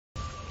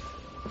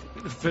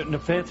No,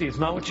 Fancy, it's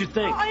not what you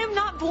think. Oh, I am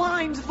not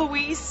blind,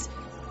 Luis.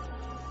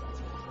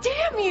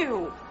 Damn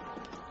you!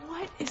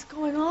 What is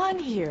going on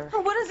here?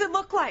 Or what does it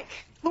look like?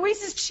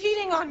 Luis is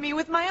cheating on me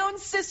with my own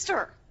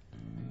sister.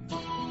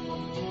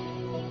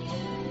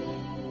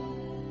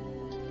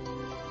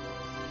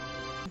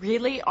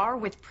 Really are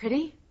with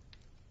Pretty?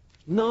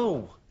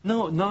 No,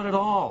 not at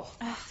all.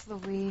 Ugh,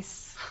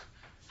 Luis.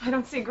 I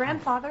don't see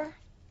Grandfather.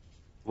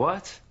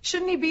 What?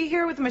 Shouldn't he be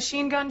here with a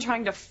machine gun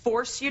trying to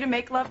force you to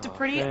make love to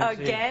Pretty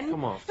Fancy. again?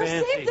 Come on, Now,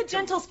 Fancy. save the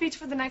gentle speech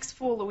for the next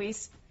fool,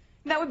 Luis.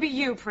 That would be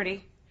you,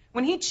 Pretty.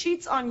 When he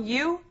cheats on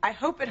you, I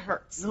hope it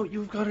hurts. No,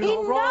 you've got it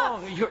all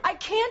wrong. I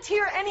can't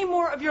hear any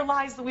more of your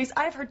lies, Luis.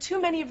 I've heard too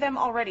many of them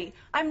already.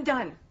 I'm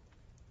done.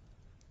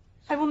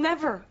 I will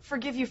never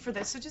forgive you for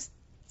this, so just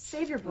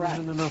save your breath.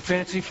 No,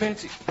 Fancy,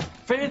 please,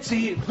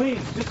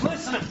 just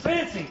listen,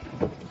 Fancy.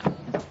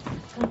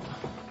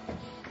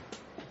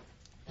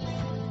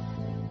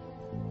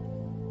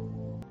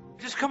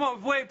 Just come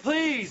on, wait,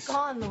 please.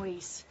 Gone,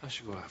 Luis. I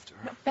should go after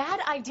her. No, bad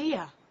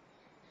idea.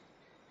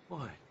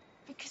 Why?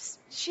 Because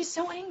she's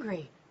so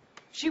angry.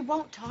 She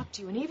won't talk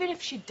to you, and even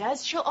if she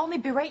does, she'll only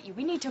berate you.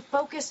 We need to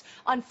focus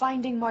on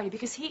finding Marty,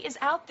 because he is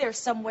out there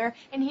somewhere,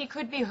 and he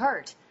could be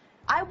hurt.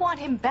 I want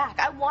him back.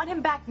 I want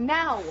him back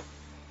now.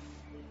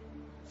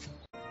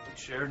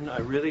 Sheridan, I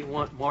really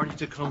want Marty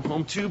to come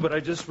home too, but I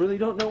just really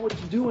don't know what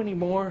to do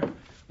anymore.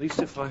 At least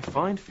if I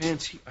find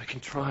Fancy, I can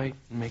try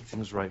and make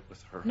things right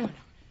with her. No,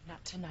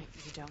 not tonight,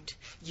 you don't.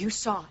 You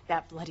saw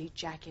that bloody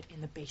jacket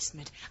in the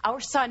basement. Our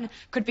son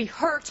could be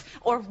hurt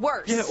or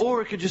worse. Yeah,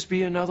 or it could just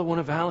be another one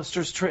of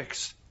Alistair's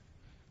tricks.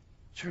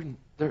 Sheridan,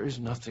 there is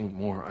nothing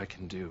more I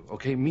can do,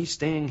 okay? Me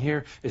staying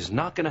here is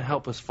not going to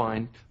help us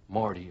find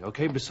Marty,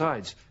 okay?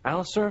 Besides,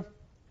 Alistair,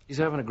 he's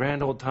having a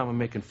grand old time of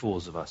making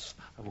fools of us.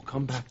 I will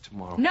come back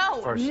tomorrow.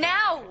 No, first.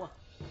 now!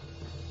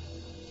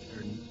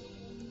 Sheridan,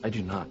 I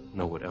do not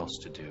know what else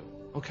to do,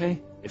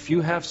 okay? If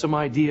you have some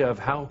idea of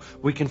how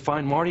we can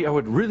find Marty, I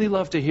would really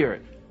love to hear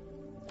it.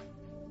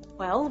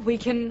 Well, we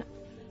can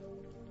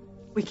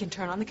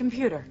turn on the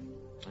computer.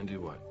 And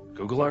do what?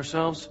 Google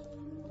ourselves?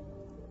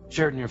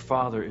 Sheridan, your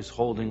father is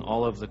holding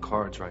all of the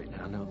cards right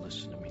now. Now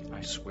listen to me.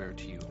 I swear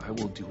to you, I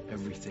will do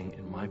everything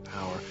in my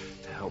power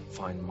to help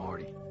find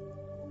Marty.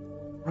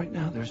 Right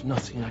now, there's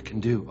nothing I can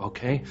do,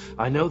 okay?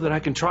 I know that I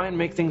can try and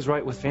make things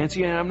right with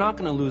Fancy, and I'm not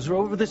going to lose her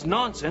over this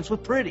nonsense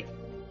with Pretty.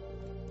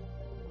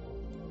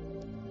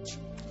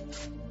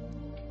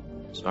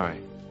 Sorry.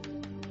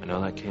 I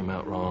know that came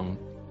out wrong.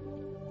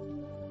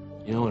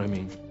 You know what I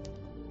mean?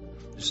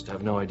 Just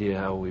have no idea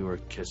how we were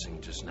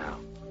kissing just now.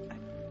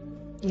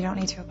 You don't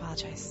need to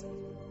apologize.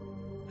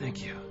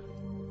 Thank you.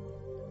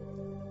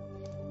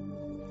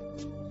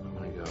 I'm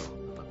gonna go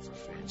and look for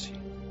Fancy,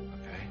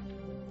 okay?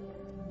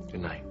 Good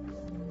night.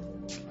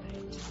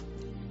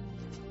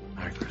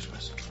 Merry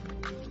Christmas.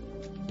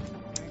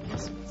 Merry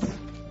Christmas.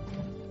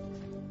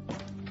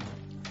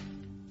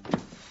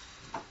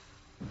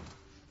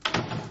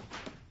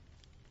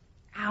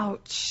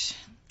 Ouch.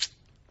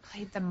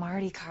 Played the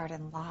Marty card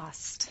and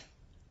lost.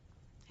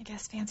 I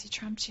guess Fancy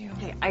trumped you.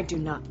 Hey, I do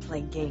not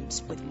play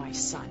games with my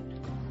son.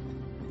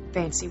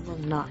 Fancy will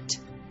not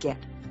get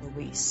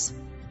Luis.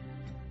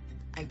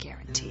 I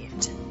guarantee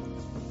it.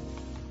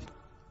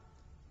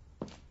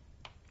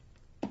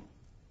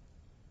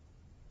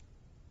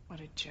 What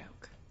a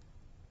joke.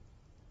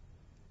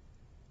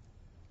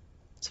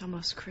 It's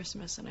almost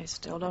Christmas and I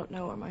still don't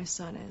know where my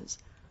son is.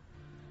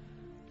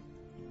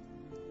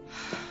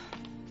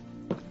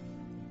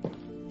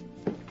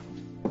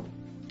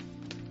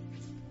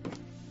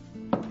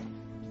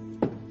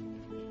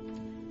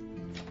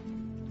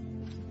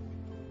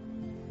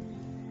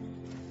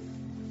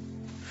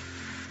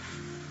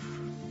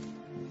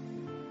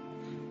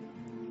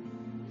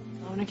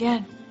 Alone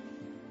again.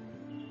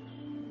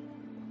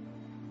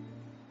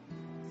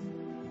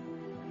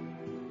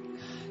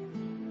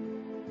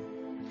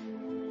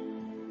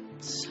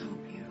 It's so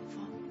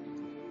beautiful.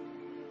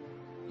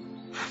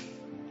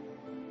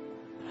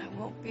 But I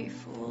won't be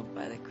fooled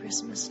by the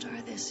Christmas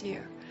star this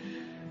year.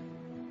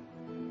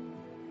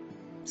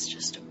 It's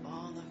just a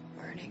ball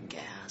of burning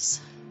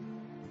gas.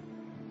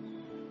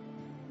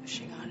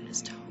 Pushing on it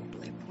is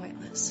totally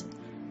pointless.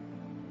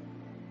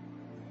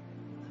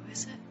 Though,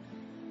 is it?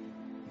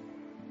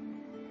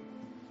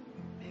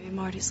 Maybe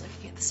Marty's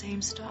looking at the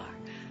same star.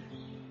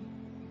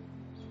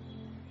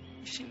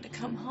 Wishing to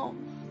come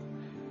home.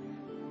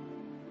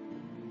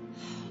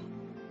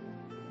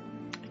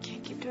 I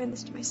can't keep doing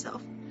this to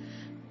myself.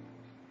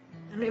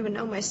 I don't even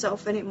know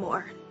myself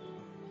anymore.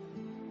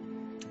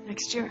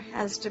 Next year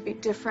has to be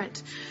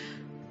different.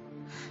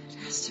 It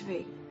has to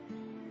be.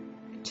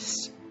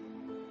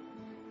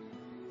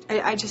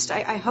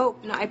 I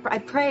hope, and I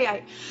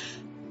pray,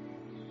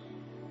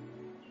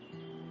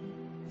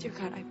 dear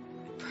God, I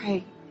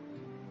pray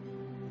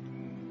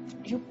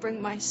you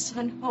bring my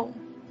son home.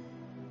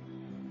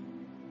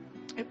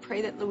 I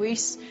pray that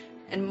Luis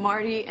and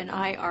Marty and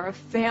I are a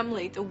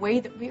family the way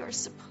that we are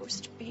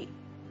supposed to be.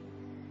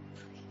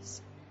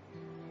 Please.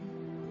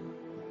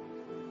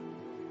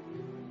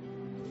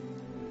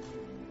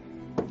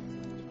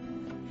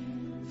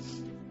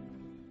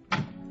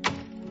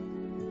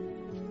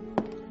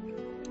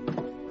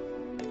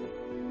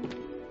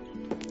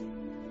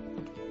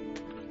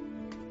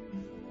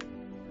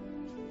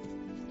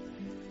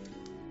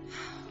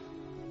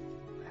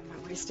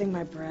 wasting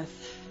my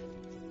breath.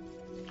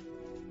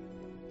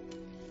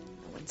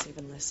 No one's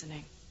even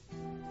listening.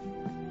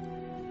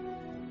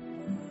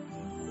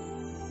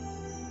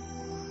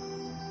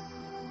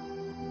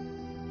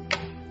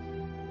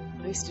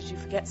 Elise, did you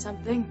forget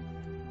something?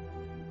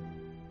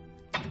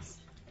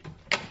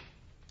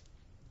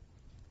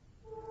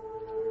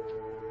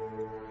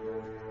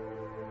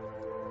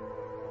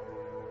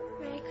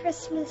 Merry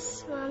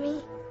Christmas,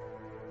 Mommy.